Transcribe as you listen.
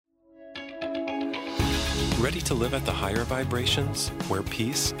Ready to live at the higher vibrations, where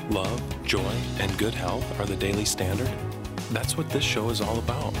peace, love, joy, and good health are the daily standard? That's what this show is all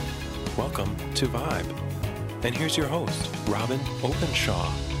about. Welcome to Vibe. And here's your host, Robin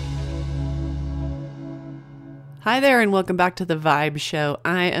Openshaw. Hi there, and welcome back to the Vibe Show.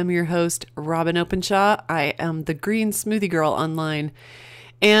 I am your host, Robin Openshaw. I am the Green Smoothie Girl online,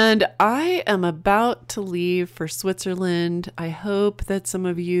 and I am about to leave for Switzerland. I hope that some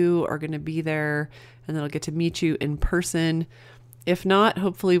of you are going to be there and that I'll get to meet you in person. If not,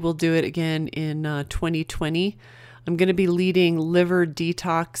 hopefully we'll do it again in 2020. I'm going to be leading liver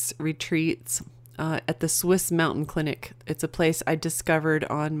detox retreats at the Swiss Mountain Clinic. It's a place I discovered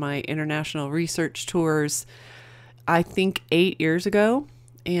on my international research tours, I think 8 years ago.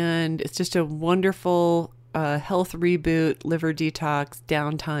 And it's just a wonderful health reboot, liver detox,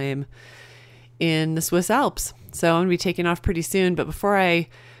 downtime in the Swiss Alps. So I'm going to be taking off pretty soon. But before I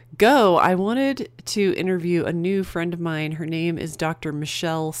go, I wanted to interview a new friend of mine. Her name is Dr.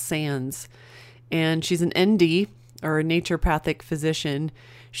 Michelle Sands, and she's an ND, or a naturopathic physician.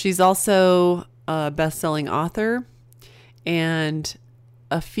 She's also a best-selling author and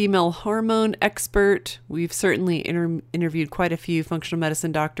a female hormone expert. We've certainly interviewed quite a few functional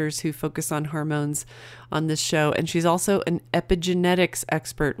medicine doctors who focus on hormones on this show. And she's also an epigenetics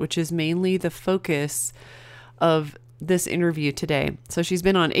expert, which is mainly the focus of this interview today. So she's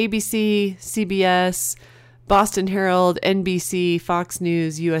been on ABC, CBS, Boston Herald, NBC, Fox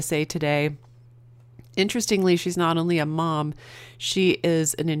News, USA Today. Interestingly, she's not only a mom, she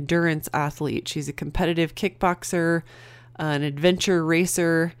is an endurance athlete. She's a competitive kickboxer, an adventure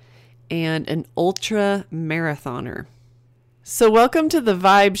racer, and an ultra marathoner. So welcome to the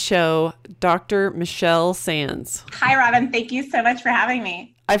Vibe Show, Dr. Michelle Sands. Hi, Robin. Thank you so much for having me.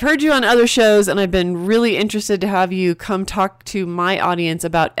 I've heard you on other shows, and I've been really interested to have you come talk to my audience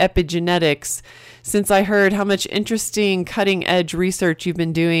about epigenetics, since I heard how much interesting cutting-edge research you've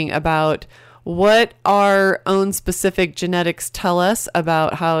been doing about what our own specific genetics tell us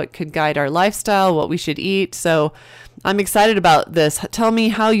about how it could guide our lifestyle, what we should eat. So I'm excited about this. Tell me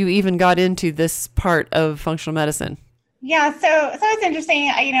how you even got into this part of functional medicine. Yeah, so it's interesting.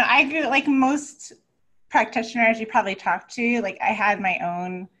 I grew, like most practitioners you probably talked to, like I had my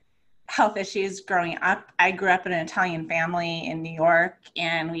own health issues growing up. I grew up in an Italian family in New York,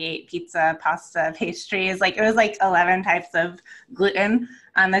 and we ate pizza, pasta, pastries. Like it was like 11 types of gluten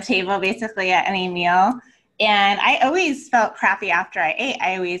on the table basically at any meal. And I always felt crappy after I ate.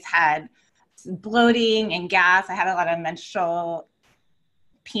 I always had bloating and gas. I had a lot of menstrual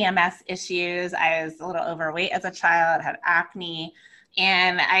PMS issues. I was a little overweight as a child, had acne.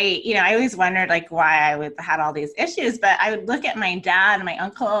 And I always wondered like why I had all these issues, but I would look at my dad and my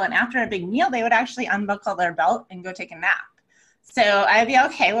uncle, and after a big meal, they would actually unbuckle their belt and go take a nap. So I'd be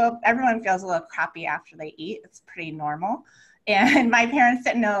okay, well, everyone feels a little crappy after they eat. It's pretty normal. And my parents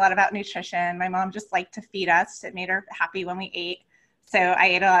didn't know a lot about nutrition. My mom just liked to feed us. It made her happy when we ate. So I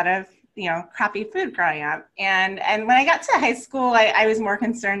ate a lot of, crappy food growing up. And when I got to high school, I was more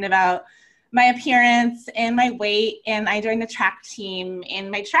concerned about my appearance and my weight, and I joined the track team, and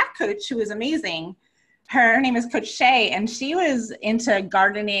my track coach, who was amazing, her name is Coach Shay, and she was into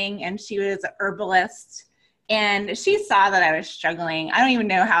gardening, and she was an herbalist, and she saw that I was struggling. I don't even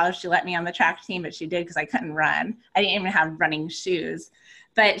know how she let me on the track team, but she did because I couldn't run. I didn't even have running shoes,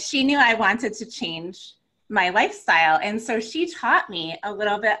 but she knew I wanted to change my lifestyle, and so she taught me a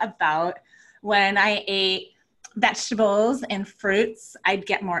little bit about when I ate vegetables and fruits, I'd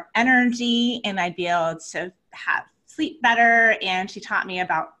get more energy and I'd be able to sleep better. And she taught me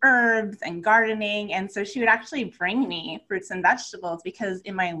about herbs and gardening. And so she would actually bring me fruits and vegetables, because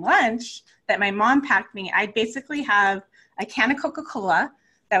in my lunch that my mom packed me, I'd basically have a can of Coca-Cola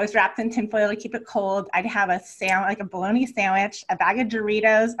that was wrapped in tinfoil to keep it cold. I'd have a bologna sandwich, a bag of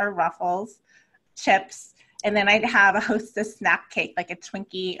Doritos or Ruffles, chips, and then I'd have a Hostess snack cake, like a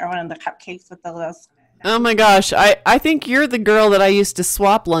Twinkie or one of the cupcakes with the little. Oh my gosh. I think you're the girl that I used to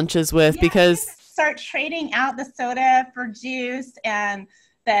swap lunches with, because start trading out the soda for juice and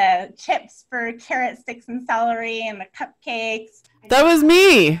the chips for carrot sticks and celery and the cupcakes. That was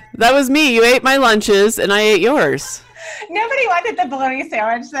me. You ate my lunches and I ate yours. Nobody wanted the bologna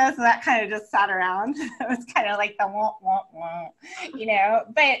sandwich though, so that kind of just sat around. It was kind of like the womp, womp,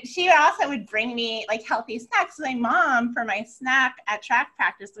 womp, But she also would bring me like healthy snacks. My mom, for my snack at track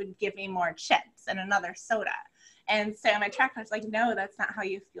practice, would give me more chips and another soda. And so my track coach was like, no, that's not how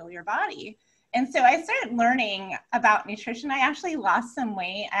you fuel your body. And so I started learning about nutrition. I actually lost some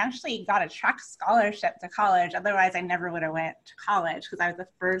weight. I actually got a track scholarship to college. Otherwise, I never would have went to college, because I was the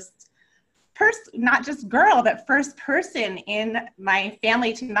first not just girl, but first person in my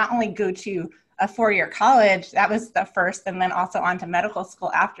family to not only go to a 4-year college. That was the first, and then also on to medical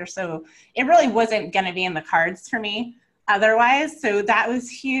school after. So it really wasn't going to be in the cards for me otherwise. So that was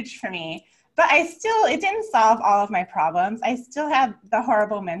huge for me. But it didn't solve all of my problems. I still had the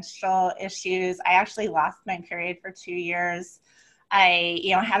horrible menstrual issues. I actually lost my period for 2 years. I,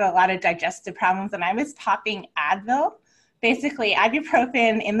 had a lot of digestive problems, and I was popping Advil, basically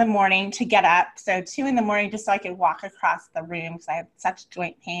ibuprofen in the morning to get up. So 2 a.m. just so I could walk across the room because I had such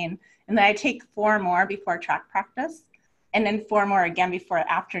joint pain. And then I take 4 more before track practice, and then 4 more again before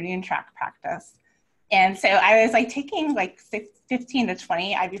afternoon track practice. And so I was taking 15 to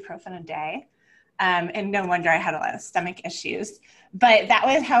 20 ibuprofen a day. And no wonder I had a lot of stomach issues. But that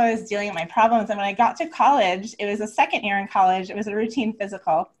was how I was dealing with my problems. And when I got to college, it was a second year in college. It was a routine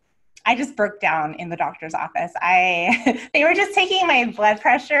physical. I just broke down in the doctor's office. They were just taking my blood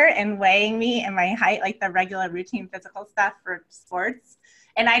pressure and weighing me and my height, like the regular routine physical stuff for sports.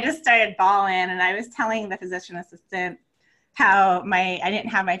 And I just started bawling, and I was telling the physician assistant how I didn't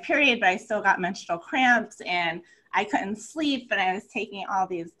have my period, but I still got menstrual cramps, and I couldn't sleep, and I was taking all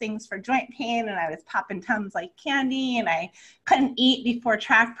these things for joint pain, and I was popping Tums like candy, and I couldn't eat before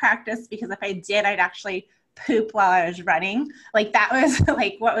track practice because if I did, I'd actually poop while I was running. That was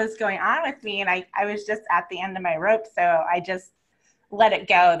what was going on with me, and I was just at the end of my rope, so I just let it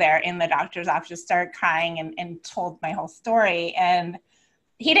go there in the doctor's office, started crying and told my whole story. And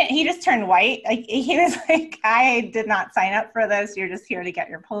he just turned white. He was like, I did not sign up for this. You're just here to get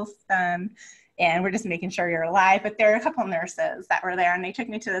your pulse done, and we're just making sure you're alive. But there were a couple of nurses that were there, and they took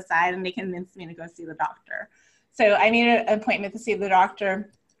me to the side and they convinced me to go see the doctor. So I made an appointment to see the doctor.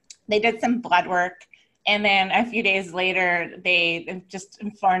 They did some blood work, and then a few days later, they just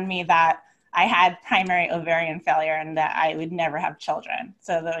informed me that I had primary ovarian failure and that I would never have children.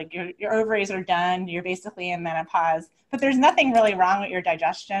 So your ovaries are done. You're basically in menopause, but there's nothing really wrong with your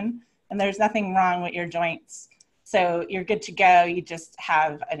digestion, and there's nothing wrong with your joints. So you're good to go. You just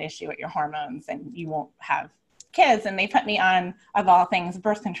have an issue with your hormones, and you won't have kids. And they put me on, of all things,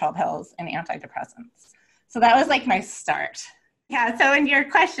 birth control pills and antidepressants. So that was my start. Yeah. So, and your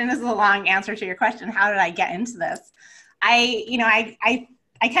question is a long answer to your question. How did I get into this? I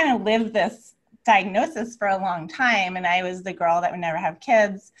kind of lived this diagnosis for a long time, and I was the girl that would never have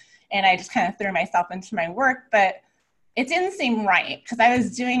kids, and I just kind of threw myself into my work, but it didn't seem right because I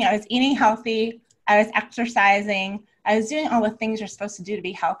was eating healthy, I was exercising, I was doing all the things you're supposed to do to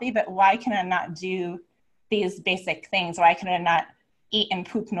be healthy, but why can I not do these basic things? Why can I not eat and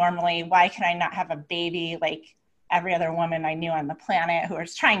poop normally? Why can I not have a baby like every other woman I knew on the planet who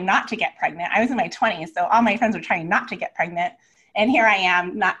was trying not to get pregnant? I was in my 20s, so all my friends were trying not to get pregnant. And here I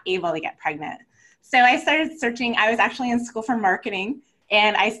am, not able to get pregnant. So I started searching. I was actually in school for marketing,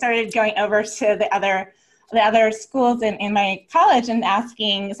 and I started going over to the other schools in my college and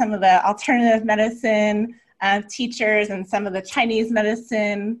asking some of the alternative medicine teachers and some of the Chinese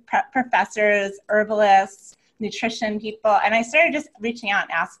medicine professors, herbalists, nutrition people. And I started just reaching out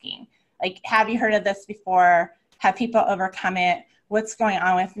and asking, have you heard of this before? Have people overcome it? What's going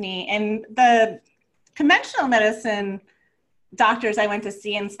on with me? And the conventional medicine doctors I went to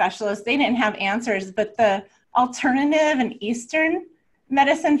see and specialists, they didn't have answers, but the alternative and Eastern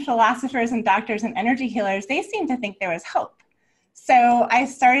medicine philosophers and doctors and energy healers, they seemed to think there was hope. So I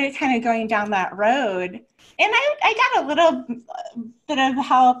started kind of going down that road, and I got a little bit of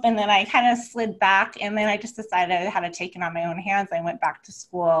help, and then I kind of slid back, and then I just decided I had to take it on my own hands. I went back to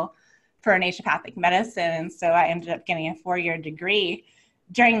school for naturopathic medicine, and so I ended up getting a 4-year degree.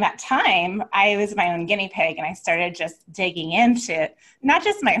 During that time, I was my own guinea pig, and I started just digging into not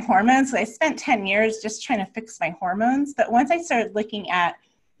just my hormones. So I spent 10 years just trying to fix my hormones. But once I started looking at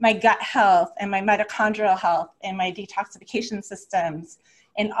my gut health and my mitochondrial health and my detoxification systems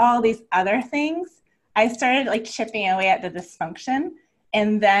and all these other things, I started chipping away at the dysfunction.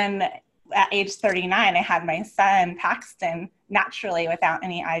 And then at age 39, I had my son, Paxton, naturally without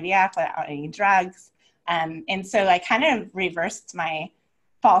any IVF, without any drugs. And so I kind of reversed my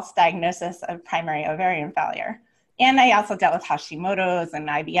false diagnosis of primary ovarian failure. And I also dealt with Hashimoto's and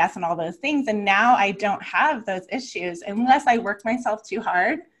IBS and all those things. And now I don't have those issues unless I work myself too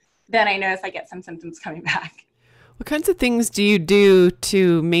hard. Then I notice I get some symptoms coming back. What kinds of things do you do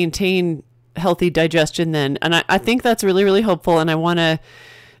to maintain healthy digestion then? And I think that's really, really helpful. And I want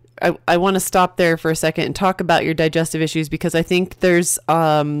to stop there for a second and talk about your digestive issues, because I think there's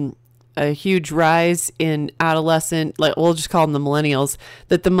a huge rise in adolescent, we'll just call them the millennials,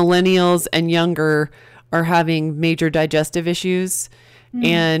 that the millennials and younger are having major digestive issues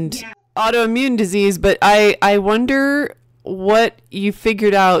and autoimmune disease. But I wonder what you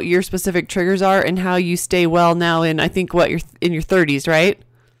figured out your specific triggers are and how you stay well now in, I think, what, you're in your 30s, right?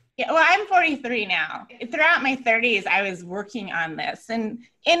 Yeah, well, I'm 43 now. Throughout my 30s, I was working on this, and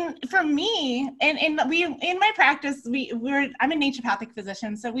for me, in my practice, I'm a naturopathic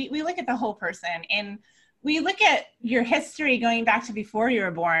physician, so we look at the whole person, and we look at your history going back to before you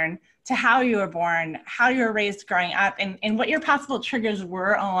were born, to how you were born, how you were raised growing up, and what your possible triggers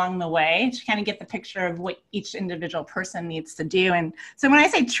were along the way to kind of get the picture of what each individual person needs to do. And so when I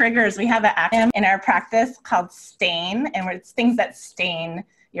say triggers, we have an acronym in our practice called STAIN, and it's things that stain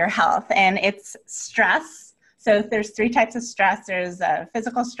your health, and it's stress. So there's 3 types of stress. There's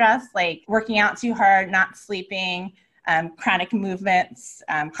physical stress, like working out too hard, not sleeping, chronic movements,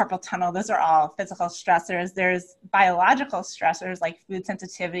 carpal tunnel. Those are all physical stressors. There's biological stressors like food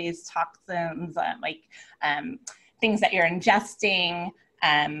sensitivities, toxins, things that you're ingesting,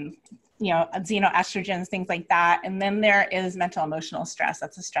 xenoestrogens, things like that. And then there is mental emotional stress.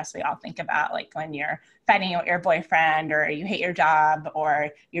 That's a stress we all think about, like when you're fighting with your boyfriend, or you hate your job, or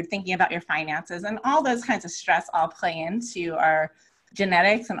you're thinking about your finances, and all those kinds of stress all play into our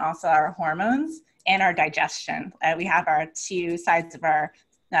genetics and also our hormones and our digestion. We have our 2 sides of our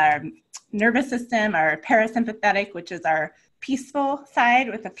nervous system, our parasympathetic, which is our peaceful side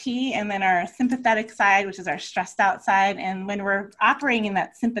with a P, and then our sympathetic side, which is our stressed out side. And when we're operating in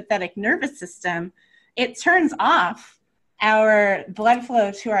that sympathetic nervous system, it turns off our blood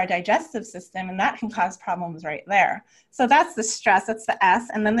flow to our digestive system, and that can cause problems right there. So that's the stress, that's the S.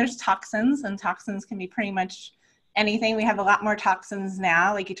 And then there's toxins, and toxins can be pretty much anything. We have a lot more toxins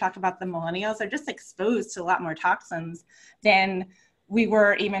now. Like you talked about, the millennials are just exposed to a lot more toxins than we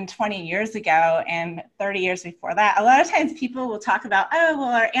were even 20 years ago and 30 years before that. A lot of times people will talk about, oh, well,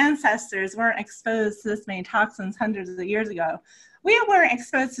 our ancestors weren't exposed to this many toxins hundreds of years ago. We weren't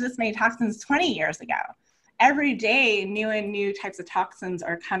exposed to this many toxins 20 years ago. Every day, new and new types of toxins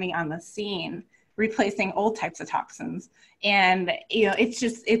are coming on the scene, replacing old types of toxins. And,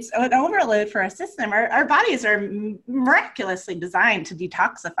 it's an overload for our system. Our bodies are miraculously designed to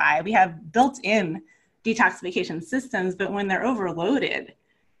detoxify. We have built-in detoxification systems, but when they're overloaded,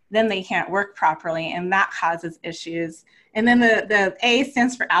 then they can't work properly, and that causes issues. And then the A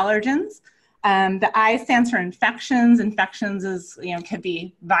stands for allergens. The I stands for infections. Infections is, could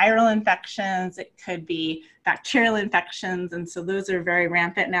be viral infections, it could be bacterial infections, and so those are very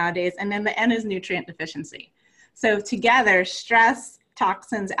rampant nowadays. And then the N is nutrient deficiency. So together, stress,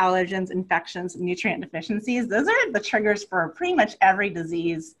 toxins, allergens, infections, nutrient deficiencies, those are the triggers for pretty much every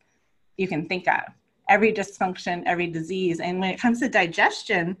disease you can think of, every dysfunction, every disease. And when it comes to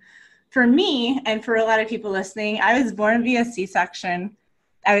digestion, for me, and for a lot of people listening, I was born via C-section.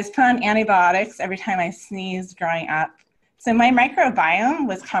 I was put on antibiotics every time I sneezed growing up. So my microbiome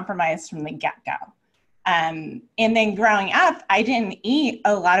was compromised from the get-go. And then growing up, I didn't eat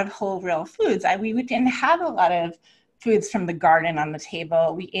a lot of whole real foods. We didn't have a lot of foods from the garden on the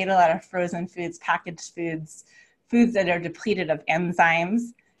table. We ate a lot of frozen foods, packaged foods, foods that are depleted of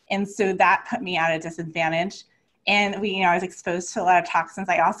enzymes. And so that put me at a disadvantage. And I was exposed to a lot of toxins.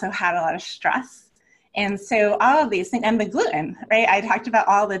 I also had a lot of stress. And so all of these things, and the gluten, right? I talked about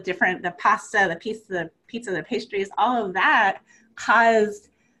all the pasta, the pizza, the pastries, all of that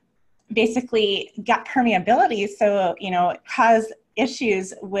basically got permeability. So, it caused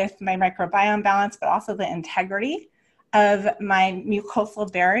issues with my microbiome balance, but also the integrity of my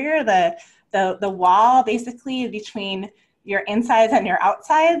mucosal barrier, the wall basically between your insides and your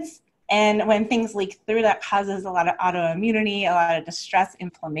outsides. And when things leak through, that causes a lot of autoimmunity, a lot of distress,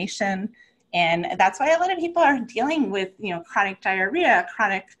 inflammation. And that's why a lot of people are dealing with, chronic diarrhea,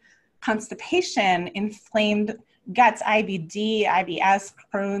 chronic constipation, inflamed guts, IBD, IBS,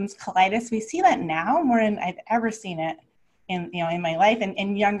 Crohn's, colitis. We see that now more than I've ever seen it in my life,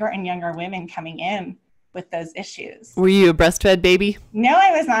 and younger and younger women coming in with those issues. Were you a breastfed baby? No,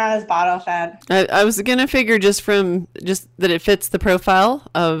 I was not. I was bottle fed. I was going to figure just that it fits the profile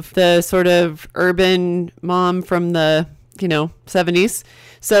of the sort of urban mom from the, 70s.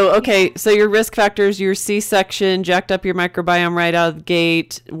 So, okay, so your risk factors, your C-section, jacked up your microbiome right out of the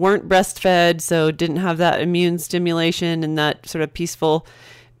gate, weren't breastfed, so didn't have that immune stimulation and that sort of peaceful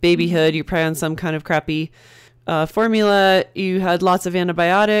babyhood. You're probably on some kind of crappy formula. You had lots of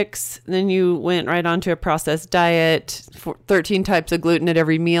antibiotics. Then you went right onto a processed diet, 13 types of gluten at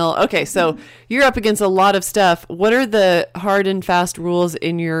every meal. Okay, so you're up against a lot of stuff. What are the hard and fast rules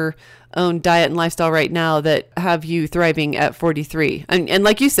in your own diet and lifestyle right now that have you thriving at 43? And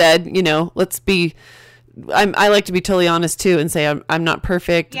like you said, I like to be totally honest too and say I'm not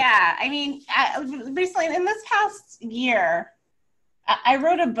perfect. Yeah, I mean, recently in this past year, I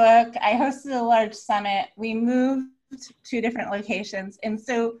wrote a book. I hosted a large summit. We moved two different locations. And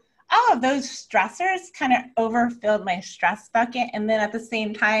so all of those stressors kind of overfilled my stress bucket. And then at the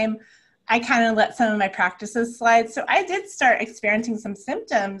same time, I kind of let some of my practices slide. So I did start experiencing some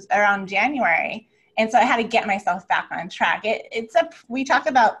symptoms around January. And so I had to get myself back on track. We talk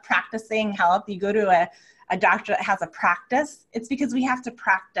about practicing health. You go to a doctor that has a practice. It's because we have to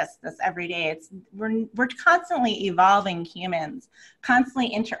practice this every day. We're constantly evolving humans, constantly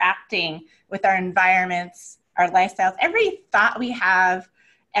interacting with our environments, our lifestyles. Every thought we have,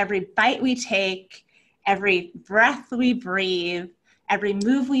 every bite we take, every breath we breathe, every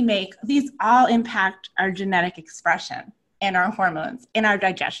move we make, these all impact our genetic expression and our hormones and our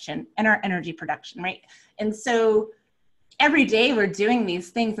digestion and our energy production, right? And so every day we're doing these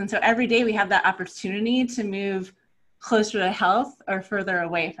things. And so every day we have that opportunity to move closer to health or further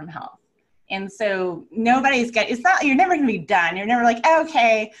away from health. And so you're never going to be done. You're never like,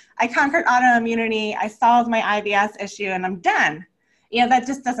 okay, I conquered autoimmunity. I solved my IBS issue and I'm done. That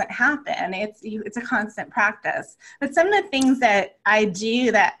just doesn't happen. It's a constant practice. But some of the things that I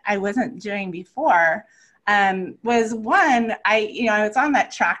do that I wasn't doing before was one, I was on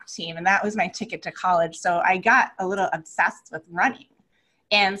that track team and that was my ticket to college. So I got a little obsessed with running.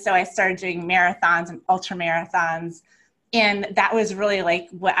 And so I started doing marathons and ultra marathons. And that was really like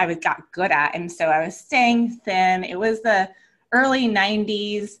what I got good at. And so I was staying thin. It was the early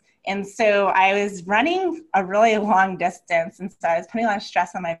 90s. And so I was running a really long distance. And so I was putting a lot of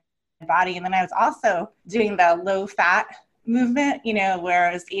stress on my body. And then I was also doing the low fat movement, where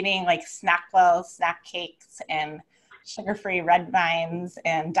I was eating like SnackWells, snack cakes, and sugar-free red vines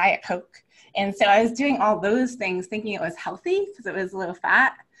and Diet Coke. And so I was doing all those things thinking it was healthy because it was low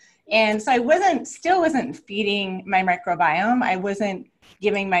fat. And so I still wasn't feeding my microbiome. I wasn't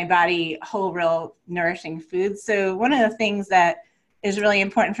giving my body whole, real nourishing food. So one of the things that is really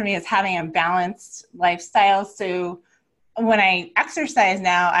important for me is having a balanced lifestyle. So when I exercise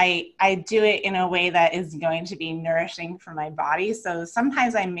now, I do it in a way that is going to be nourishing for my body. So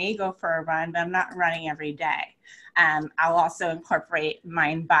sometimes I may go for a run, but I'm not running every day. I'll also incorporate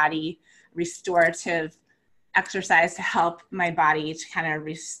mind-body restorative exercise to help my body to kind of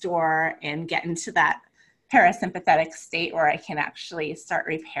restore and get into that parasympathetic state where I can actually start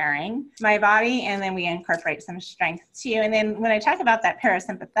repairing my body. And then we incorporate some strength too. And then when I talk about that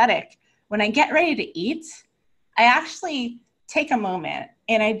parasympathetic, when I get ready to eat, I actually take a moment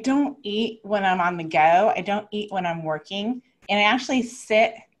and I don't eat when I'm on the go. I don't eat when I'm working. And I actually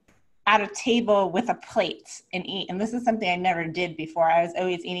sit at a table with a plate and eat. And this is something I never did before. I was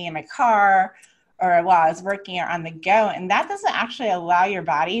always eating in my car or while I was working or on the go. And that doesn't actually allow your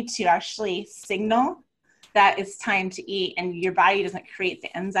body to actually signal that it's time to eat. And your body doesn't create the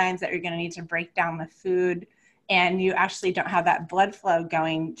enzymes that you're going to need to break down the food. And you actually don't have that blood flow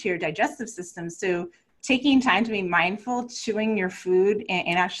going to your digestive system. So taking time to be mindful, chewing your food,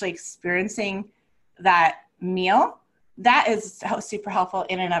 and actually experiencing that meal, that is super helpful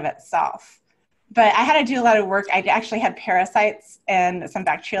in and of itself. But I had to do a lot of work. I actually had parasites and some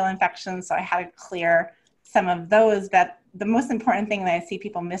bacterial infections, so I had to clear some of those. But the most important thing that I see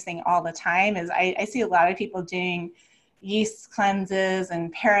people missing all the time is I see a lot of people doing yeast cleanses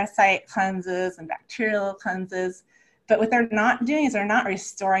and parasite cleanses and bacterial cleanses. But what they're not doing is they're not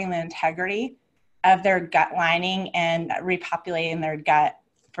restoring the integrity of their gut lining and repopulating their gut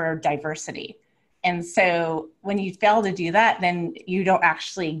for diversity. And so when you fail to do that, then you don't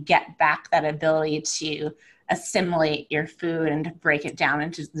actually get back that ability to assimilate your food and to break it down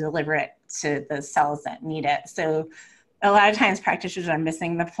and to deliver it to the cells that need it. So a lot of times practitioners are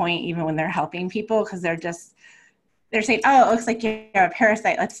missing the point even when they're helping people because they're saying, oh, it looks like you have a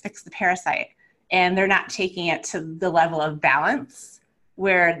parasite, let's fix the parasite. And they're not taking it to the level of balance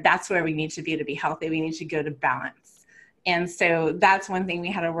where that's where we need to be healthy. We need to go to balance. And so that's one thing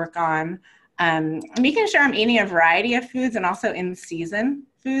we had to work on. Making sure I'm eating a variety of foods and also in season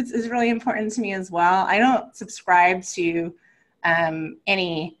foods is really important to me as well. I don't subscribe to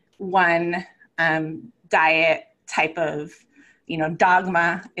any one diet type of,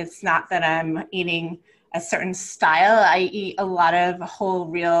 dogma. It's not that I'm eating a certain style. I eat a lot of whole,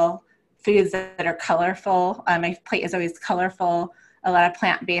 real foods that are colorful. My plate is always colorful. A lot of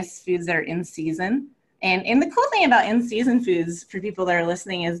plant-based foods that are in season. And the cool thing about in-season foods for people that are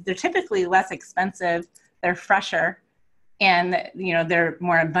listening is they're typically less expensive, they're fresher, and they're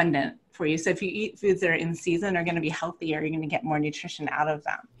more abundant for you. So if you eat foods that are in season, they're going to be healthier. You're going to get more nutrition out of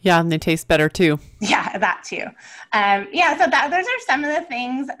them. Yeah, and they taste better too. Yeah, that too. So those are some of the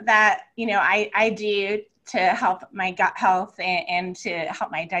things that I do to help my gut health and to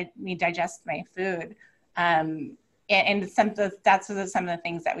help me digest my food. And that's some of the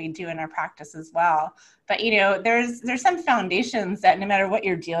things that we do in our practice as well. But, there's some foundations that no matter what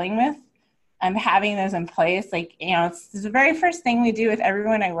you're dealing with, having those in place, it's the very first thing we do with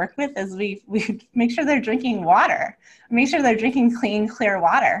everyone I work with is we make sure they're drinking water, make sure they're drinking clean, clear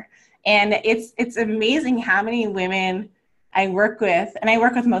water. And it's amazing how many women I work with, and I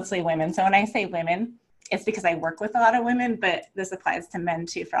work with mostly women. So when I say women, it's because I work with a lot of women, but this applies to men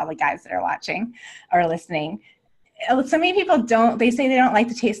too, for all the guys that are watching or listening. So many people they say they don't like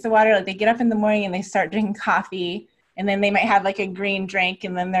the taste of water. Like they get up in the morning and they start drinking coffee, and then they might have like a green drink,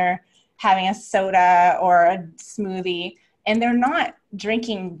 and then they're having a soda or a smoothie, and they're not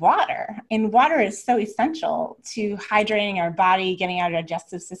drinking water. And water is so essential to hydrating our body, getting our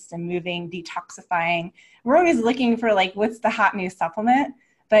digestive system moving, detoxifying. We're always looking for what's the hot new supplement,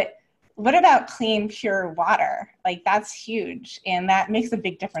 but what about clean, pure water? That's huge. And that makes a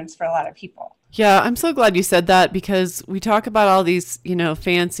big difference for a lot of people. Yeah, I'm so glad you said that, because we talk about all these,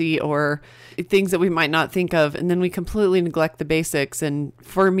 fancy or things that we might not think of, and then we completely neglect the basics. And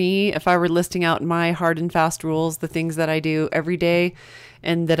for me, if I were listing out my hard and fast rules, the things that I do every day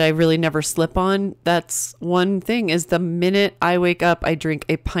and that I really never slip on, that's one thing is the minute I wake up, I drink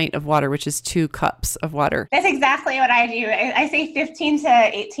a pint of water, which is 2 cups of water. That's exactly what I do. I say 15 to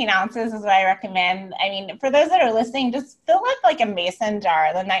 18 ounces is what I recommend. I mean, for those that are listening, just fill up a mason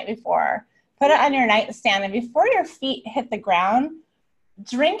jar the night before. Put it on your nightstand, and before your feet hit the ground,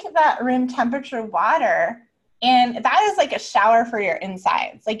 drink that room temperature water. And that is like a shower for your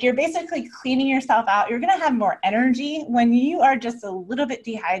insides. You're basically cleaning yourself out. You're going to have more energy. When you are just a little bit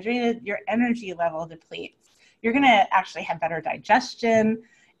dehydrated, your energy level depletes. You're going to actually have better digestion.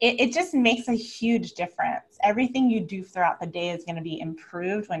 It just makes a huge difference. Everything you do throughout the day is going to be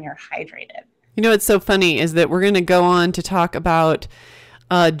improved when you're hydrated. What's so funny is that we're going to go on to talk about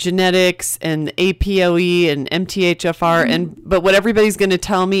genetics and APOE and MTHFR. But what everybody's going to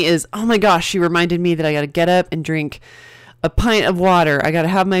tell me is, oh my gosh, she reminded me that I got to get up and drink a pint of water. I got to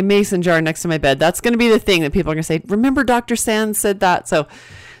have my mason jar next to my bed. That's going to be the thing that people are going to say, remember Dr. Sands said that. So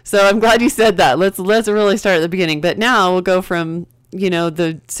I'm glad you said that. Let's really start at the beginning. But now we'll go from,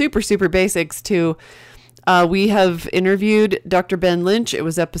 the super, super basics to, we have interviewed Dr. Ben Lynch. It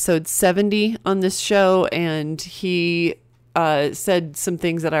was episode 70 on this show, and he said some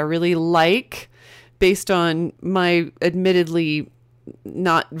things that I really like based on my admittedly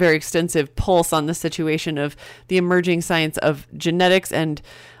not very extensive pulse on the situation of the emerging science of genetics and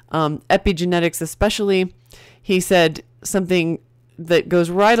epigenetics especially. He said something that goes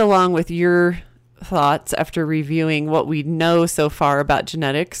right along with your thoughts after reviewing what we know so far about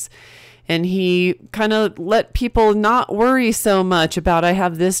genetics. And he kind of let people not worry so much about, I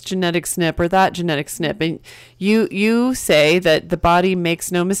have this genetic SNP or that genetic SNP. And you say that the body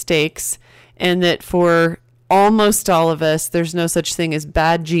makes no mistakes, and that for almost all of us, there's no such thing as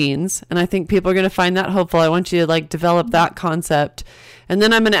bad genes. And I think people are going to find that hopeful. I want you to develop that concept. And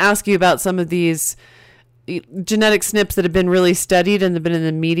then I'm going to ask you about some of these genetic SNPs that have been really studied and have been in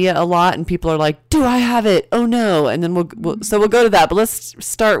the media a lot, and people are like, do I have it? Oh no. And then we'll go to that, but let's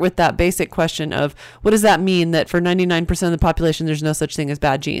start with that basic question of, what does that mean that for 99% of the population there's no such thing as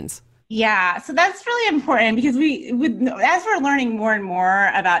bad genes? Yeah, so that's really important, because as we're learning more and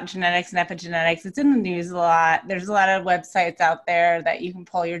more about genetics and epigenetics, it's in the news a lot. There's a lot of websites out there that you can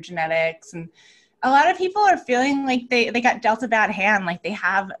pull your genetics, and a lot of people are feeling like they got dealt a bad hand, like they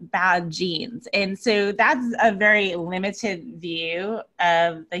have bad genes. And so that's a very limited view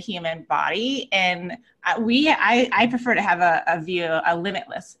of the human body. And I prefer to have a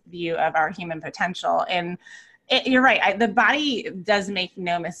limitless view of our human potential. And you're right, the body does make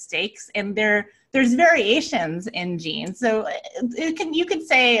no mistakes, and there's variations in genes. So you could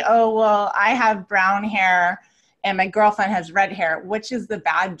say, oh, well, I have brown hair and my girlfriend has red hair. Which is the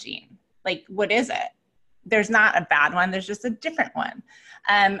bad gene? What is it? There's not a bad one. There's just a different one.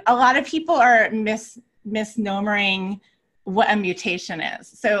 A lot of people are misnomering what a mutation is.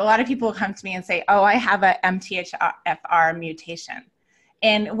 So a lot of people come to me and say, oh, I have a MTHFR mutation.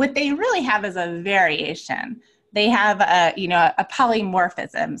 And what they really have is a variation. They have a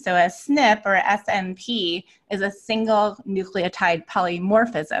polymorphism. So a SNP or SNP is a single nucleotide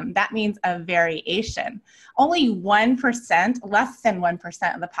polymorphism. That means a variation. Only 1%, less than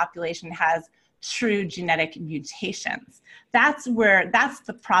 1% of the population has true genetic mutations. That's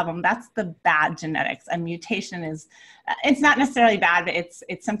the problem. That's the bad genetics. A mutation it's not necessarily bad, but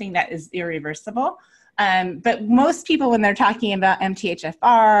it's something that is irreversible. But most people, when they're talking about MTHFR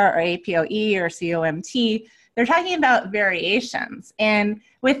or APOE or COMT, they're talking about variations. And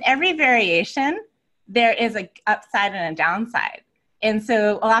with every variation, there is an upside and a downside. And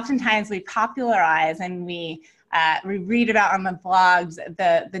so oftentimes we popularize and we we read about on the blogs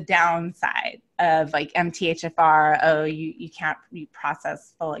the downside of like MTHFR. Oh, you can't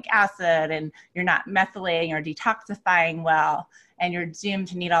process folic acid, and you're not methylating or detoxifying well, and you're doomed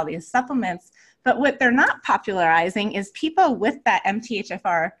to need all these supplements. But what they're not popularizing is people with that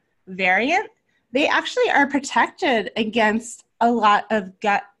MTHFR variant, they actually are protected against a lot of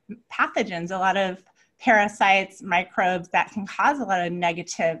gut pathogens, a lot of parasites, microbes that can cause a lot of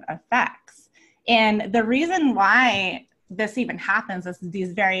negative effects. And the reason why this even happens,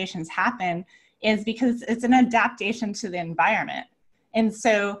 these variations happen, is because it's an adaptation to the environment. And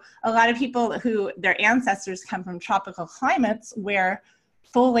so a lot of people who their ancestors come from tropical climates where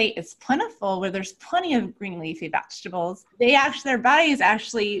folate is plentiful, where there's plenty of green leafy vegetables, their bodies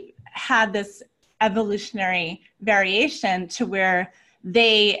actually had this evolutionary variation to where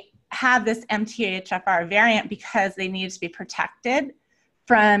they have this MTHFR variant because they needed to be protected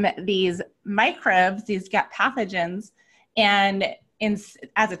from these microbes, these gut pathogens. And as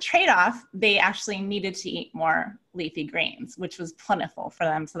a trade-off, they actually needed to eat more leafy greens, which was plentiful for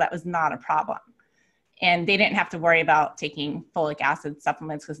them. So that was not a problem. And they didn't have to worry about taking folic acid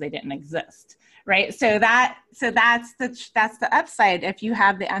supplements because they didn't exist, right? So that's the upside. If you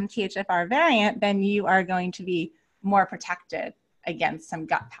have the MTHFR variant, then you are going to be more protected against some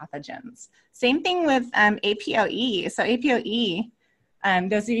gut pathogens. Same thing with APOE. So APOE,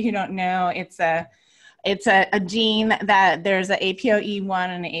 those of you who don't know, it's a gene that there's an APOE1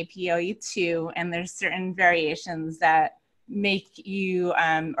 and an APOE2, and there's certain variations that make you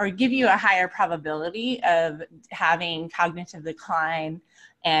or give you a higher probability of having cognitive decline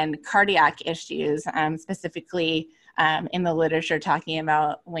and cardiac issues, specifically in the literature talking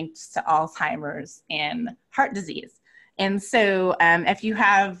about links to Alzheimer's and heart disease. And so if you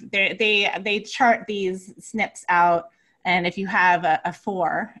have, they chart these SNPs out, and if you have a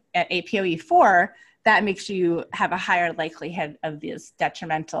 4, at APOE4, that makes you have a higher likelihood of these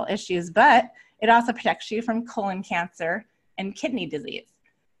detrimental issues, but it also protects you from colon cancer and kidney disease.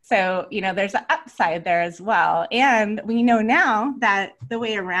 So, there's an upside there as well. And we know now that the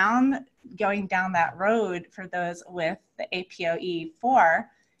way around going down that road for those with the APOE4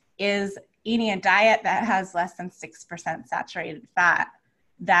 is eating a diet that has less than 6% saturated fat.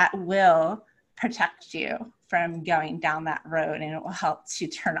 That will protect you from going down that road, and it will help to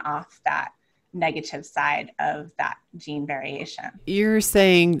turn off that negative side of that gene variation. You're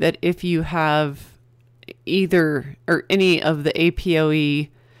saying that if you have either or any of the APOE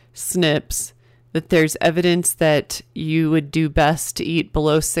SNPs, that there's evidence that you would do best to eat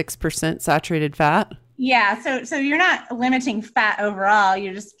below 6% saturated fat? Yeah, so you're not limiting fat overall,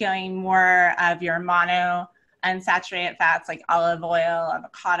 you're just going more of your mono unsaturated fats like olive oil,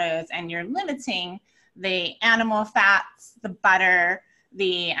 avocados, and you're limiting the animal fats, the butter,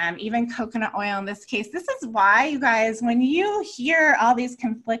 the even coconut oil in this case. This is why, you guys, when you hear all these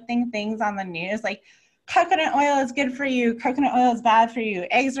conflicting things on the news, like coconut oil is good for you, coconut oil is bad for you,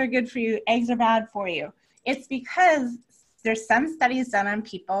 eggs are good for you, eggs are bad for you, it's because there's some studies done on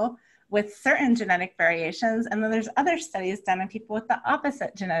people with certain genetic variations, and then there's other studies done on people with the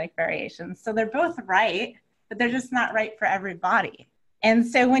opposite genetic variations. So they're both right, but they're just not right for everybody. And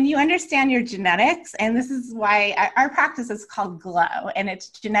so when you understand your genetics, and this is why our practice is called GLOW, and it's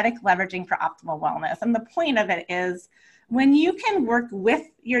genetic leveraging for optimal wellness. And the point of it is when you can work with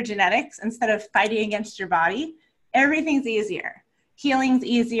your genetics instead of fighting against your body, everything's easier. Healing's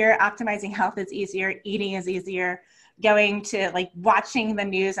easier, optimizing health is easier, eating is easier, going to like watching the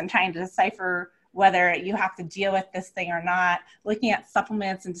news and trying to decipher whether you have to deal with this thing or not, looking at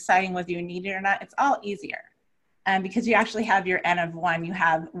supplements and deciding whether you need it or not, it's all easier. Because you actually have your N of 1, you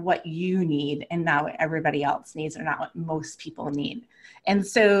have what you need and not what everybody else needs, or not what most people need. And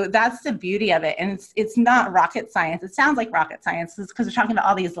so that's the beauty of it. And it's not rocket science. It sounds like rocket science because we're talking about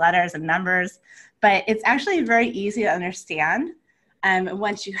all these letters and numbers, but it's actually very easy to understand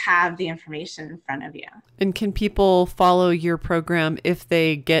once you have the information in front of you. And can people follow your program if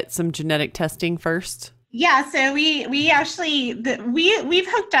they get some genetic testing first? Yeah, so we actually we've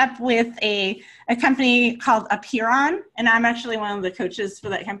hooked up with a company called Apeiron, and I'm actually one of the coaches for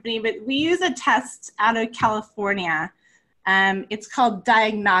that company. But we use a test out of California. It's called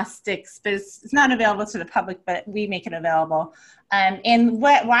Diagnostics, but it's not available to the public. But we make it available. And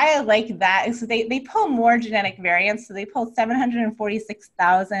why I like that is they pull more genetic variants. So they pull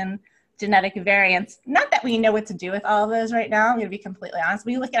 746,000 genetic variants. Not that we know what to do with all of those right now. I'm going to be completely honest.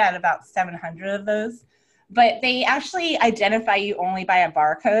 We look at about 700 of those. But they actually identify you only by a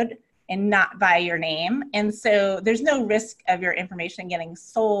barcode and not by your name. And so there's no risk of your information getting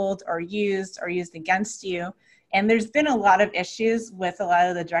sold or used against you. And there's been a lot of issues with a lot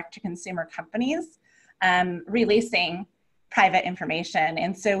of the direct-to-consumer companies releasing private information.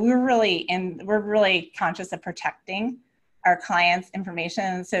 And so we're really conscious of protecting our clients'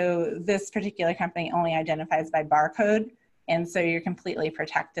 information. So this particular company only identifies by barcode. And so you're completely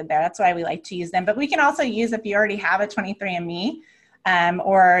protected there. That's why we like to use them. But we can also use, if you already have a 23andMe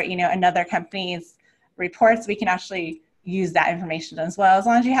or, another company's reports, we can actually use that information as well, as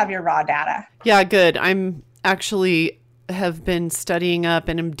long as you have your raw data. Yeah, good. I'm actually have been studying up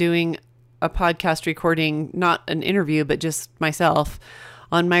and I'm doing a podcast recording, not an interview, but just myself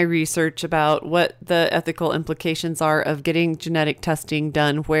on my research about what the ethical implications are of getting genetic testing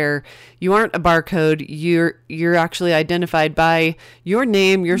done where you aren't a barcode, you're actually identified by your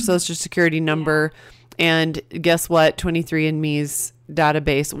name, your social security number, and guess what? 23andMe's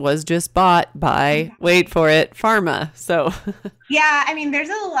database was just bought by, wait for it, pharma. So yeah, I mean, there's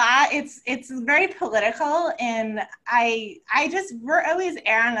a lot. It's very political, and we're always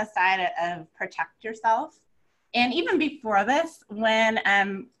err on the side of protect yourself. And even before this, when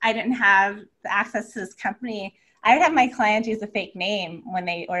I didn't have the access to this company, I would have my clients use a fake name when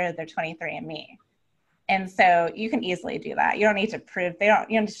they ordered their 23andMe. And so you can easily do that. You don't need to prove, you don't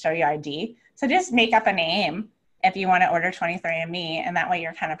need to show your ID. So just make up a name if you want to order 23andMe, and that way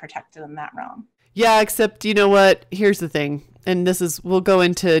you're kind of protected in that realm. Yeah, except you know what? Here's the thing. And we'll go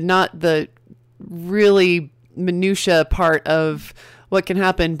into not the really minutia part of what can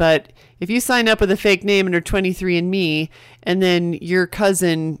happen, but if you sign up with a fake name under 23andMe and then your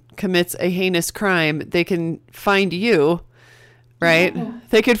cousin commits a heinous crime, they can find you, right? Yeah.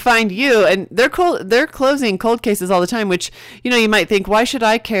 They could find you, and they're closing cold cases all the time, which, you might think, why should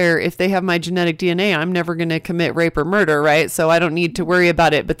I care if they have my genetic DNA? I'm never going to commit rape or murder, right? So I don't need to worry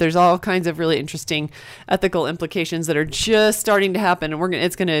about it. But there's all kinds of really interesting ethical implications that are just starting to happen, and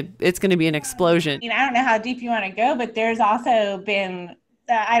it's going to be an explosion. I don't know how deep you want to go, but there's also been,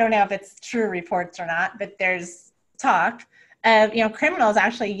 I don't know if it's true reports or not, but there's talk of, criminals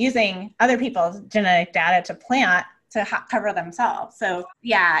actually using other people's genetic data to plant to cover themselves. So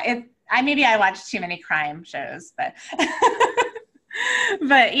yeah, maybe I watch too many crime shows, but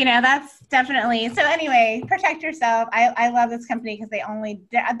but that's definitely, so anyway, protect yourself. I love this company because they're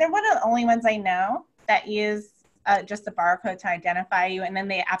one of the only ones I know that use just the barcode to identify you, and then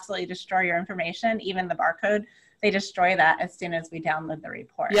they absolutely destroy your information, even the barcode. They destroy that as soon as we download the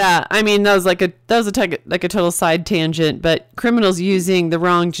report. Yeah, I mean, that was a total side tangent, but criminals using the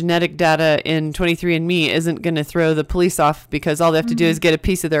wrong genetic data in 23andMe isn't going to throw the police off, because all they have to do is get a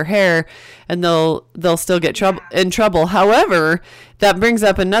piece of their hair and they'll still get in trouble. However, that brings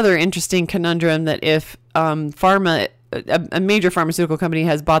up another interesting conundrum, that if a major pharmaceutical company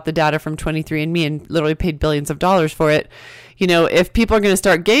has bought the data from 23andMe and literally paid billions of dollars for it, if people are going to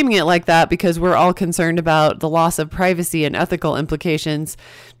start gaming it like that because we're all concerned about the loss of privacy and ethical implications,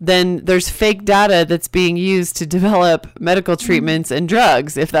 then there's fake data that's being used to develop medical treatments and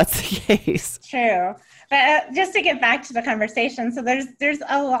drugs, if that's the case. True. But just to get back to the conversation, so there's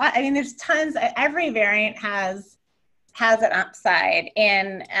a lot, there's tons, every variant has an upside,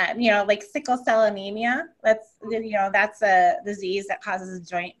 and like sickle cell anemia, that's a disease that causes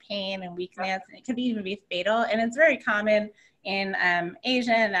joint pain and weakness, and it could even be fatal, and it's very common in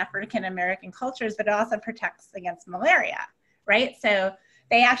Asian and African American cultures, but it also protects against malaria, right? So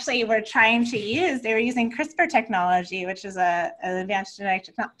they actually were using CRISPR technology, which is an advanced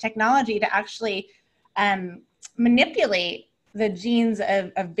genetic technology, to actually manipulate the genes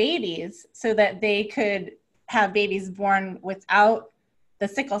of babies so that they could have babies born without the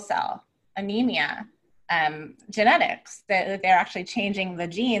sickle cell anemia genetics, that they're actually changing the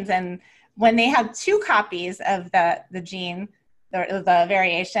genes. And when they have two copies of the gene, the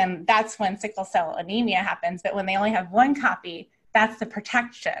variation, that's when sickle cell anemia happens. But when they only have one copy, that's the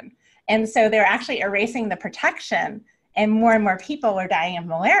protection. And so they're actually erasing the protection, and more people are dying of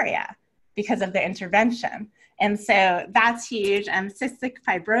malaria because of the intervention. And so that's huge. Cystic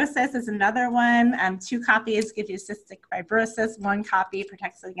fibrosis is another one. 2 copies give you cystic fibrosis. 1 copy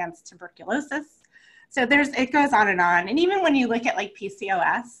protects against tuberculosis. So it goes on and on. And even when you look at like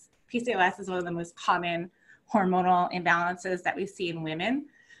PCOS is one of the most common hormonal imbalances that we see in women.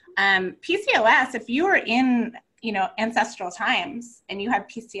 PCOS, if you were in, ancestral times and you had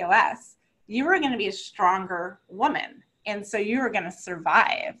PCOS, you were going to be a stronger woman. And so you were going to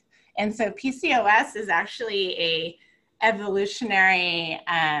survive. And so PCOS is actually a evolutionary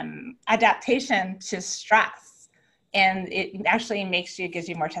adaptation to stress. And it actually gives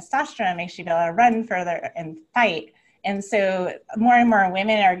you more testosterone, makes you be able to run further and fight. And so more and more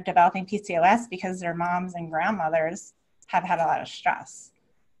women are developing PCOS because their moms and grandmothers have had a lot of stress.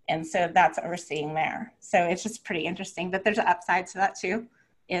 And so that's what we're seeing there. So it's just pretty interesting, but there's an upside to that too.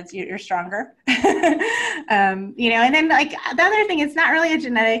 you're stronger. And then like the other thing, it's not really a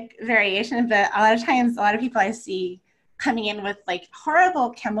genetic variation, but a lot of times, a lot of people I see coming in with like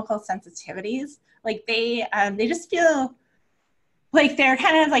horrible chemical sensitivities, like they just feel like they're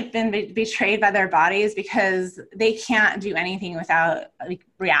kind of like been betrayed by their bodies because they can't do anything without like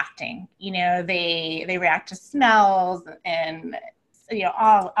reacting. They react to smells and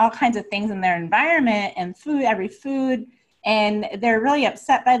all kinds of things in their environment and every food. And they're really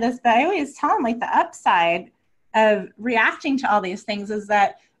upset by this, but I always tell them like the upside of reacting to all these things is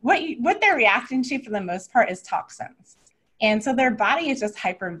that what they're reacting to for the most part is toxins. And so their body is just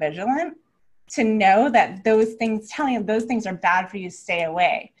hyper vigilant to know that those things, telling them those things are bad for you, stay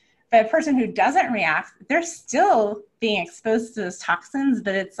away. But a person who doesn't react, they're still being exposed to those toxins,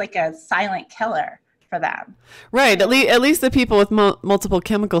 but it's like a silent killer for them. Right. At least the people with multiple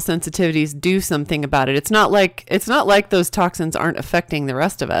chemical sensitivities do something about it. It's not like those toxins aren't affecting the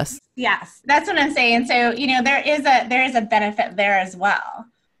rest of us. Yes, that's what I'm saying. So, there is a benefit there as well.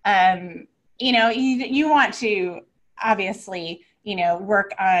 You want to obviously,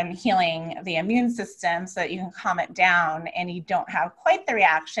 work on healing the immune system so that you can calm it down and you don't have quite the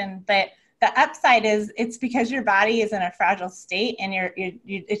reaction. But the upside is it's because your body is in a fragile state and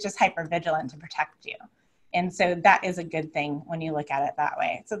it's just hyper vigilant to protect you. And so that is a good thing when you look at it that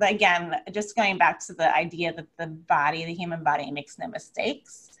way. So that, again, just going back to the idea that the human body makes no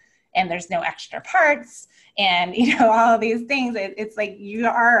mistakes and there's no extra parts and, all of these things, it's like you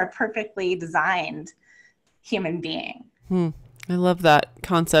are a perfectly designed human being. I love that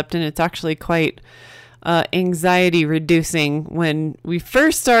concept. And it's actually quite anxiety reducing. When we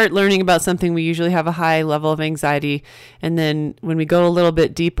first start learning about something, we usually have a high level of anxiety. And then when we go a little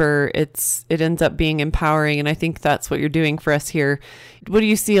bit deeper, it ends up being empowering. And I think that's what you're doing for us here. What do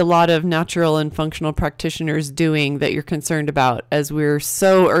you see a lot of natural and functional practitioners doing that you're concerned about as we're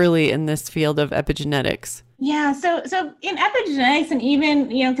so early in this field of epigenetics? Yeah, so in epigenetics, and even,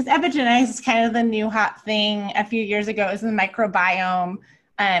 because epigenetics is kind of the new hot thing. A few years ago, it was the microbiome.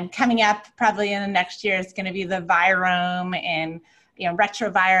 Coming up probably in the next year, it's going to be the virome and,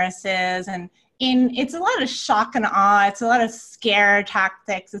 retroviruses. And it's a lot of shock and awe. It's a lot of scare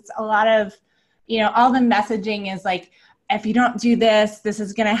tactics. It's a lot of, all the messaging is like, if you don't do this, this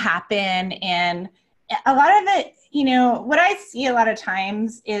is going to happen. And a lot of it, what I see a lot of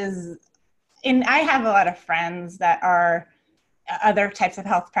times is, and I have a lot of friends that are other types of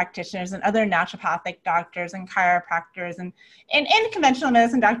health practitioners and other naturopathic doctors and chiropractors and conventional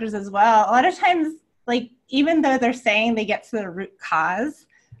medicine doctors as well. A lot of times, like, even though they're saying they get to the root cause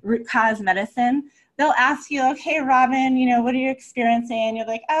medicine, they'll ask you, okay, Robin, what are you experiencing? And you're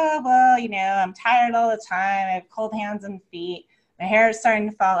like, oh, well, I'm tired all the time. I have cold hands and feet. My hair is starting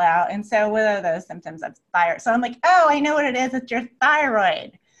to fall out. And so what are those symptoms of thyroid? So I'm like, oh, I know what it is. It's your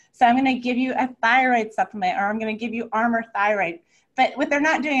thyroid. So I'm going to give you a thyroid supplement, or I'm going to give you Armour Thyroid. But what they're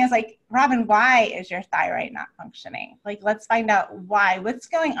not doing is like, Robin, why is your thyroid not functioning? Like, let's find out why. What's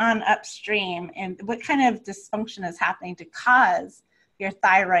going on upstream and what kind of dysfunction is happening to cause your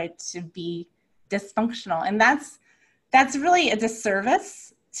thyroid to be dysfunctional? And that's really a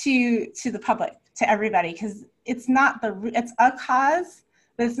disservice to the public, to everybody, because it's a cause,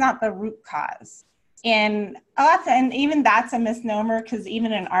 but it's not the root cause. And even that's a misnomer, because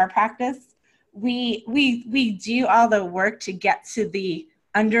even in our practice, we do all the work to get to the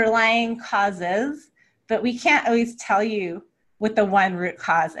underlying causes, but we can't always tell you what the one root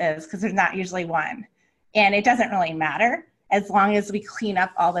cause is, because there's not usually one. And it doesn't really matter as long as we clean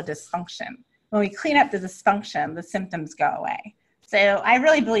up all the dysfunction. When we clean up the dysfunction, the symptoms go away. So I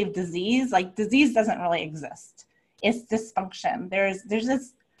really believe disease doesn't really exist. It's dysfunction. There's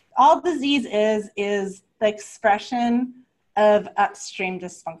this. All disease is the expression of upstream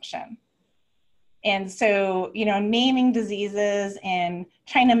dysfunction. And so, naming diseases and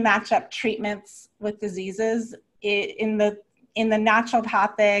trying to match up treatments with diseases in the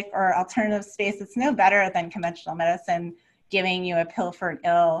naturopathic or alternative space, it's no better than conventional medicine giving you a pill for an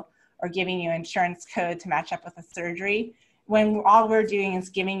ill or giving you an insurance code to match up with a surgery, when all we're doing is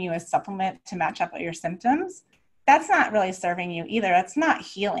giving you a supplement to match up with your symptoms. That's not really serving you either. That's not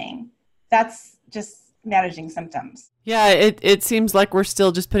healing. That's just managing symptoms. Yeah, it seems like we're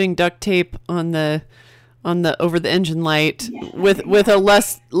still just putting duct tape on the over the engine light with a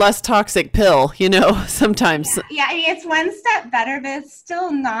less toxic pill, sometimes. Yeah, I mean, it's one step better, but it's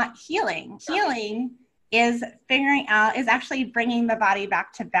still not healing. Healing is actually bringing the body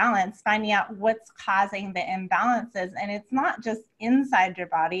back to balance, finding out what's causing the imbalances. And it's not just inside your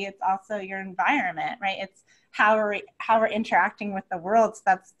body, it's also your environment, right? It's how we're interacting with the world. So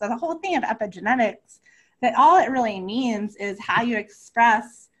that's the whole thing of epigenetics. that all it really means is how you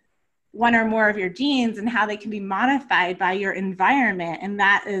express one or more of your genes and how they can be modified by your environment. And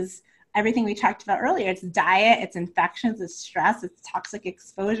that is everything we talked about earlier. It's diet, it's infections, it's stress, it's toxic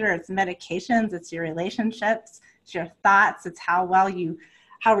exposure, it's medications, it's your relationships, it's your thoughts, it's how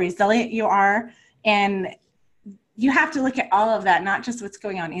resilient you are. And you have to look at all of that, not just what's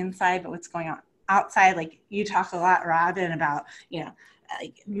going on inside, but what's going on outside. Like you talk a lot, Robin, about,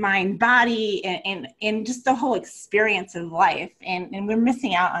 mind, body, and just the whole experience of life. And we're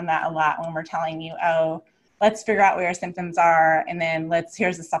missing out on that a lot when we're telling you, oh, let's figure out where your symptoms are, and then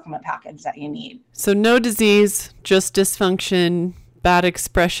here's the supplement package that you need. So no disease, just dysfunction, bad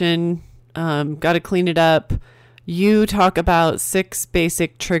expression, got to clean it up. You talk about 6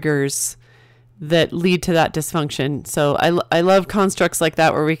 basic triggers that lead to that dysfunction. So I love constructs like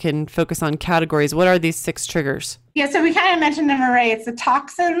that where we can focus on categories. What are these 6 triggers? Yeah, so we kind of mentioned them already. It's the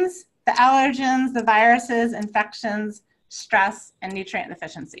toxins, the allergens, the viruses, infections, stress, and nutrient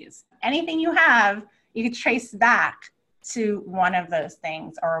deficiencies. Anything you have, you could trace back to one of those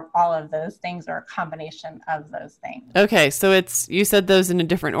things, or all of those things, or a combination of those things. Okay, so you said those in a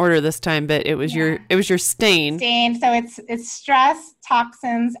different order this time, but it was your stain. So it's stress,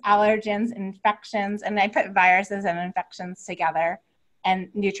 toxins, allergens, infections, and I put viruses and infections together, and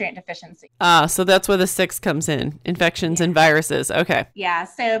nutrient deficiency. So that's where the 6 comes in, infections and viruses. Okay. Yeah.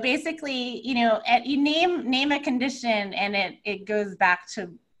 So basically, you name a condition, and it goes back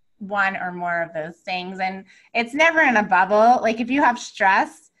to one or more of those things. And it's never in a bubble. Like if you have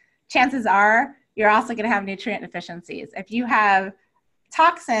stress, chances are you're also going to have nutrient deficiencies. If you have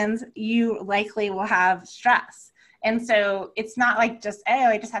toxins, you likely will have stress. And so it's not like just, oh,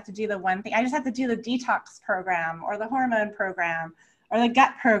 I just have to do the one thing. I just have to do the detox program or the hormone program or the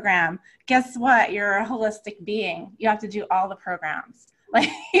gut program. Guess what? You're a holistic being. You have to do all the programs. Like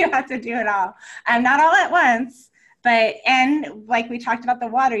you have to do it all. And not all at once. And like we talked about the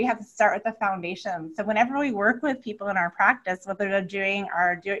water, you have to start with the foundation. So whenever we work with people in our practice, whether they're doing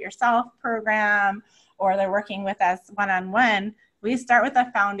our do-it-yourself program or they're working with us one-on-one, we start with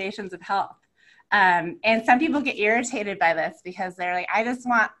the foundations of health. And some people get irritated by this because they're like, I just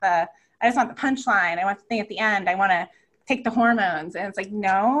want the punchline. I want the thing at the end. I want to take the hormones. And it's like,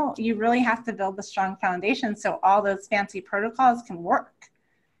 no, you really have to build the strong foundation so all those fancy protocols can work.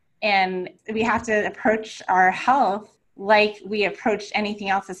 And we have to approach our health like we approach anything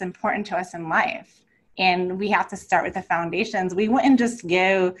else that's important to us in life. And we have to start with the foundations. We wouldn't just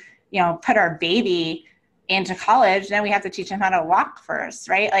go, put our baby into college, then we have to teach them how to walk first,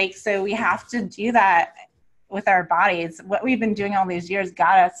 right? Like, so we have to do that with our bodies. What we've been doing all these years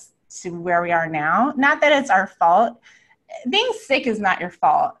got us to where we are now. Not that it's our fault. Being sick is not your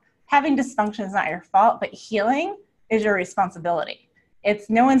fault. Having dysfunction is not your fault, but healing is your responsibility.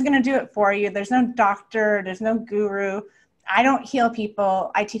 No one's going to do it for you. There's no doctor. There's no guru. I don't heal people.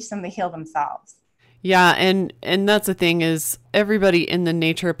 I teach them to heal themselves. Yeah. And that's the thing is everybody in the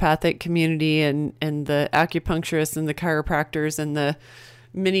naturopathic community and the acupuncturists and the chiropractors and the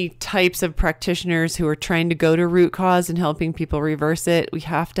many types of practitioners who are trying to go to root cause and helping people reverse it, we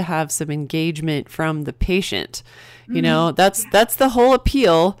have to have some engagement from the patient. Mm-hmm. That's the whole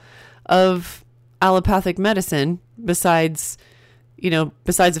appeal of allopathic medicine, besides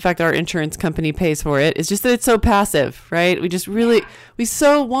the fact that our insurance company pays for it. It's just that it's so passive, right? We just really, we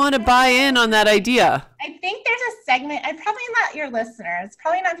so want to buy in on that idea. I think there's a segment, and probably not your listeners,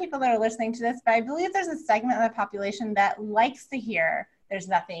 probably not people that are listening to this, but I believe there's a segment of the population that likes to hear there's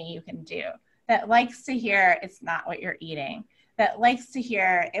nothing you can do, that likes to hear it's not what you're eating, that likes to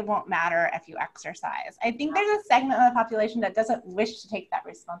hear it won't matter if you exercise. I think there's a segment of the population that doesn't wish to take that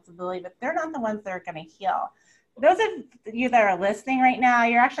responsibility, but they're not the ones that are going to heal. Those of you that are listening right now,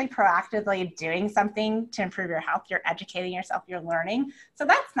 you're actually proactively doing something to improve your health. You're educating yourself, you're learning. So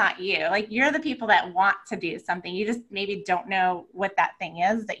that's not you. Like, you're the people that want to do something. You just maybe don't know what that thing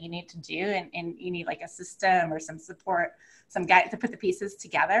is that you need to do. And you need like a system or some support, some guide to put the pieces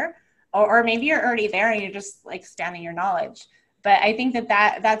together. Or maybe you're already there and you're just like expanding your knowledge. But I think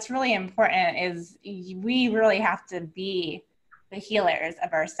that's really important, is we really have to be the healers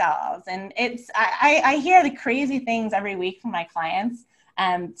of ourselves. And I hear the crazy things every week from my clients.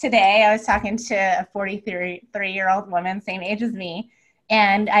 Today I was talking to a 43-year-old woman, same age as me.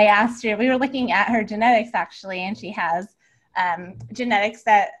 And I asked her, we were looking at her genetics actually, and she has genetics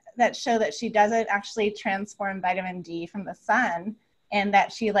that show that she doesn't actually transform vitamin D from the sun, and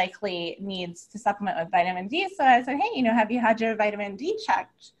that she likely needs to supplement with vitamin D. So I said, hey, have you had your vitamin D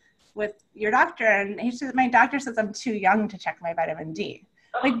checked with your doctor? And he said, my doctor says I'm too young to check my vitamin D.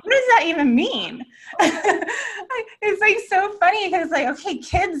 Like, what does that even mean? It's like so funny because like, okay,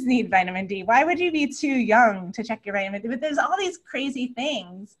 kids need vitamin D. Why would you be too young to check your vitamin D? But there's all these crazy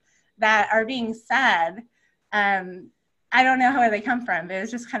things that are being said. I don't know where they come from, but it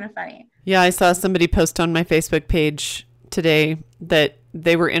was just kind of funny. Yeah, I saw somebody post on my Facebook page today that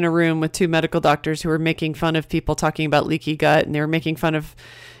they were in a room with two medical doctors who were making fun of people talking about leaky gut, and they were making fun of,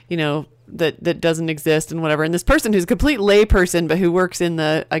 that doesn't exist and whatever. And this person who's a complete lay person, but who works in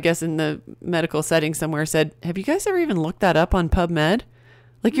the medical setting somewhere said, have you guys ever even looked that up on PubMed?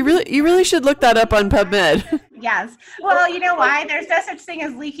 Like you really should look that up on PubMed. Yes. Well, you know why? There's no such thing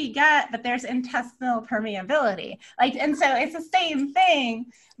as leaky gut, but there's intestinal permeability. And so it's the same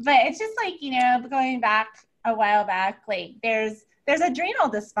thing, but it's just like, going back a while back, like there's adrenal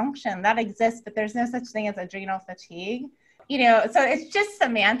dysfunction that exists, but there's no such thing as adrenal fatigue, so it's just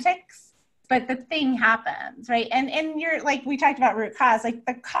semantics, but the thing happens, right? And you're like, we talked about root cause, like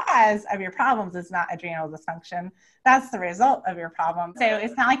the cause of your problems is not adrenal dysfunction. That's the result of your problem. So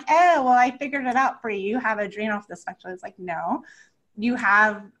it's not like, oh, well, I figured it out for you. You have adrenal dysfunction. It's like, no, you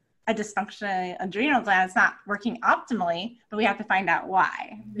have a dysfunctional adrenal gland. It's not working optimally, but we have to find out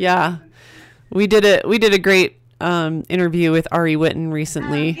why. Yeah. We did a great interview with Ari Whitten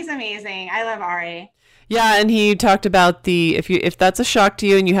recently. Oh, he's amazing. I love Ari. Yeah, and he talked about if that's a shock to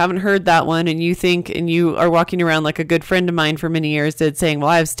you and you haven't heard that one, and you think, and you are walking around like a good friend of mine for many years did, saying, well,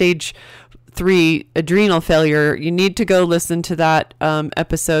 I have stage 3 adrenal failure, you need to go listen to that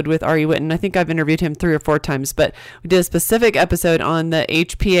episode with Ari Whitten. I think I've interviewed him 3 or 4 times, but we did a specific episode on the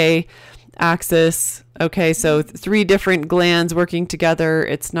HPA axis. Okay, so 3 different glands working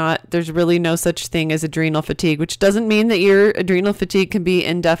together. There's really no such thing as adrenal fatigue, which doesn't mean that your adrenal fatigue can be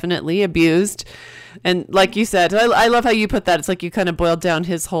indefinitely abused. And like you said, I love how you put that. It's like you kind of boiled down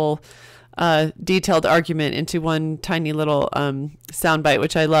his whole detailed argument into one tiny little soundbite,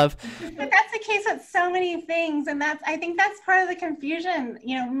 which I love. But that's the case with so many things. And I think that's part of the confusion.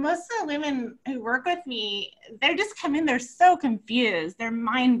 Most of the women who work with me, they just come in, they're so confused. They're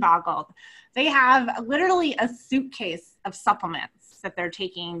mind boggled. They have literally a suitcase of supplements that they're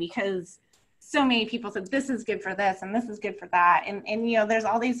taking because so many people said, this is good for this and this is good for that. And there's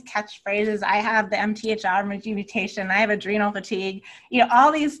all these catchphrases. I have the MTHR mutation. I have adrenal fatigue,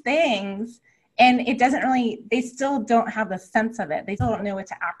 all these things. And it doesn't really, they still don't have the sense of it. They still don't know what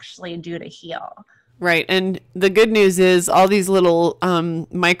to actually do to heal. Right. And the good news is all these little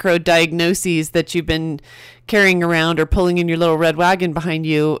micro diagnoses that you've been carrying around or pulling in your little red wagon behind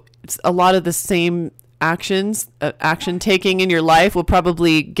you, it's a lot of the same action taking in your life will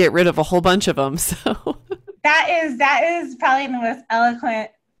probably get rid of a whole bunch of them. So that is probably the most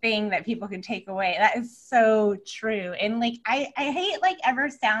eloquent thing that people can take away. That is so true. And like, I hate like ever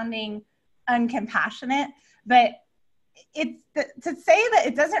sounding uncompassionate, but to say that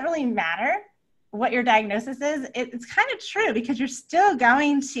it doesn't really matter what your diagnosis is, it's kind of true because you're still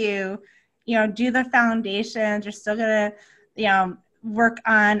going to, do the foundations. You're still going to, work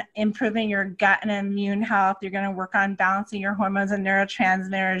on improving your gut and immune health. You're going to work on balancing your hormones and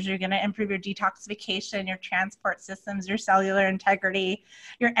neurotransmitters. You're going to improve your detoxification, your transport systems, your cellular integrity,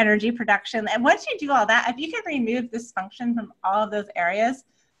 your energy production. And once you do all that, if you can remove dysfunction from all of those areas,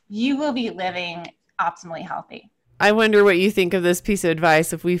 you will be living optimally healthy. I wonder what you think of this piece of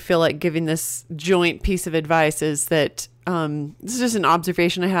advice. If we feel like giving this joint piece of advice, is that this is just an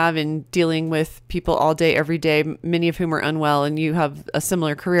observation I have in dealing with people all day, every day, many of whom are unwell, and you have a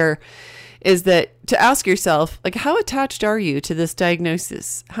similar career, is that to ask yourself, like, how attached are you to this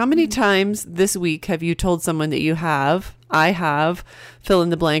diagnosis? How many times this week have you told someone that you have, I have, fill in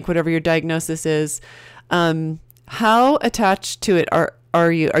the blank, whatever your diagnosis is? How attached to it are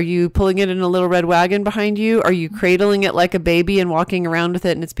you? Are you pulling it in a little red wagon behind you? Are you cradling it like a baby and walking around with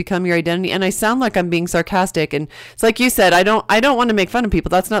it and it's become your identity? And I sound like I'm being sarcastic, and it's like you said, I don't want to make fun of people.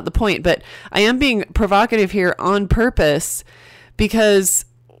 That's not the point, but I am being provocative here on purpose, because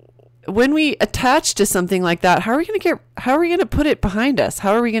when we attach to something like that, how are we going to put it behind us?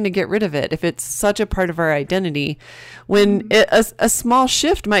 How are we going to get rid of it if it's such a part of our identity? When a small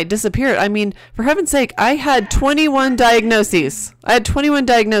shift might disappear. I mean, for heaven's sake, I had 21 diagnoses.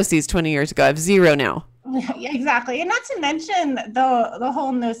 20 years ago. I have 0 now. Yeah, exactly. And not to mention the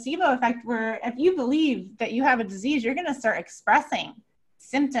whole nocebo effect, where if you believe that you have a disease, you're going to start expressing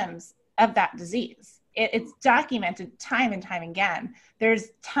symptoms of that disease. It's documented time and time again.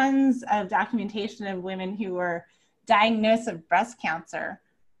 There's tons of documentation of women who were diagnosed with breast cancer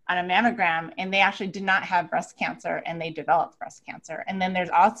on a mammogram, and they actually did not have breast cancer, and they developed breast cancer. And then there's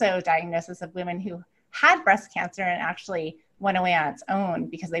also diagnosis of women who had breast cancer and actually went away on its own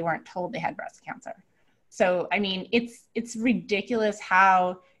because they weren't told they had breast cancer. So, I mean, it's ridiculous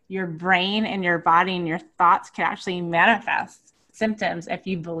how your brain and your body and your thoughts can actually manifest symptoms if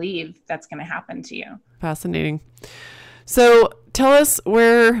you believe that's going to happen to you. Fascinating. So tell us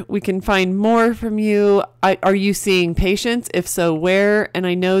where we can find more from you. Are you seeing patients? If so, where? And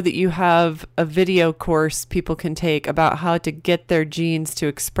I know that you have a video course people can take about how to get their genes to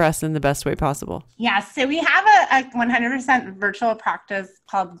express in the best way possible. Yeah, so we have a 100% virtual practice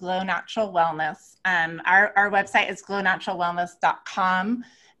called Glow Natural Wellness. Our website is glownaturalwellness.com.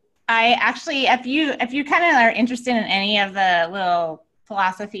 I actually, if you kind of are interested in any of the little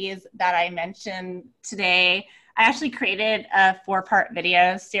philosophies that I mentioned today, I actually created a 4-part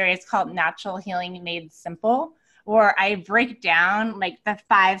video series called Natural Healing Made Simple, where I break down like the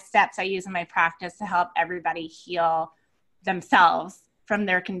 5 steps I use in my practice to help everybody heal themselves from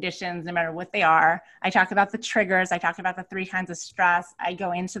their conditions, no matter what they are. I talk about the triggers. I talk about the 3 kinds of stress. I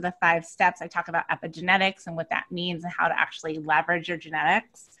go into the 5 steps. I talk about epigenetics and what that means and how to actually leverage your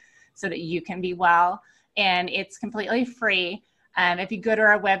genetics so that you can be well. And it's completely free. If you go to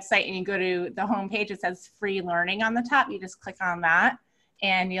our website and you go to the homepage, it says free learning on the top. You just click on that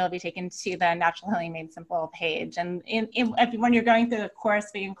and you'll be taken to the Natural Healing Made Simple page. And when you're going through the course,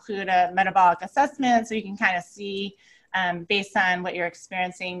 we include a metabolic assessment so you can kind of see based on what you're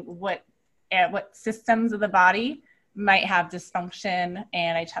experiencing, what systems of the body might have dysfunction.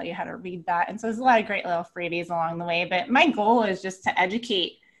 And I tell you how to read that. And so there's a lot of great little freebies along the way. But my goal is just to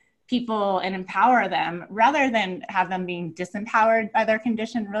educate people and empower them rather than have them being disempowered by their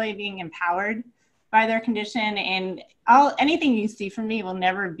condition, really being empowered by their condition. And anything you see from me will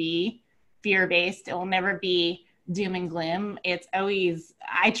never be fear-based. It will never be doom and gloom. It's always,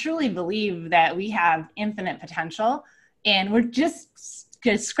 I truly believe that we have infinite potential, and we're just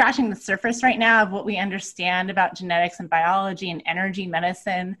scratching the surface right now of what we understand about genetics and biology and energy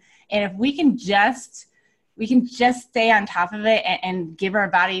medicine. And if we can just stay on top of it and give our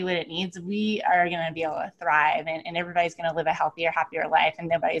body what it needs, we are going to be able to thrive, and everybody's going to live a healthier, happier life, and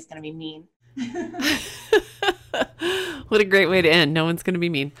nobody's going to be mean. What a great way to end. No one's going to be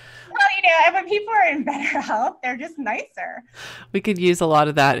mean. Well, when people are in better health, they're just nicer. We could use a lot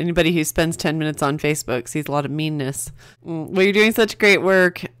of that. Anybody who spends 10 minutes on Facebook sees a lot of meanness. Well, you're doing such great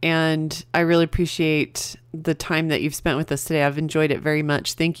work, and I really appreciate the time that you've spent with us today. I've enjoyed it very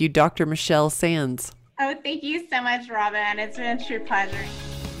much. Thank you, Dr. Michelle Sands. Oh, thank you so much, Robin. It's been a true pleasure.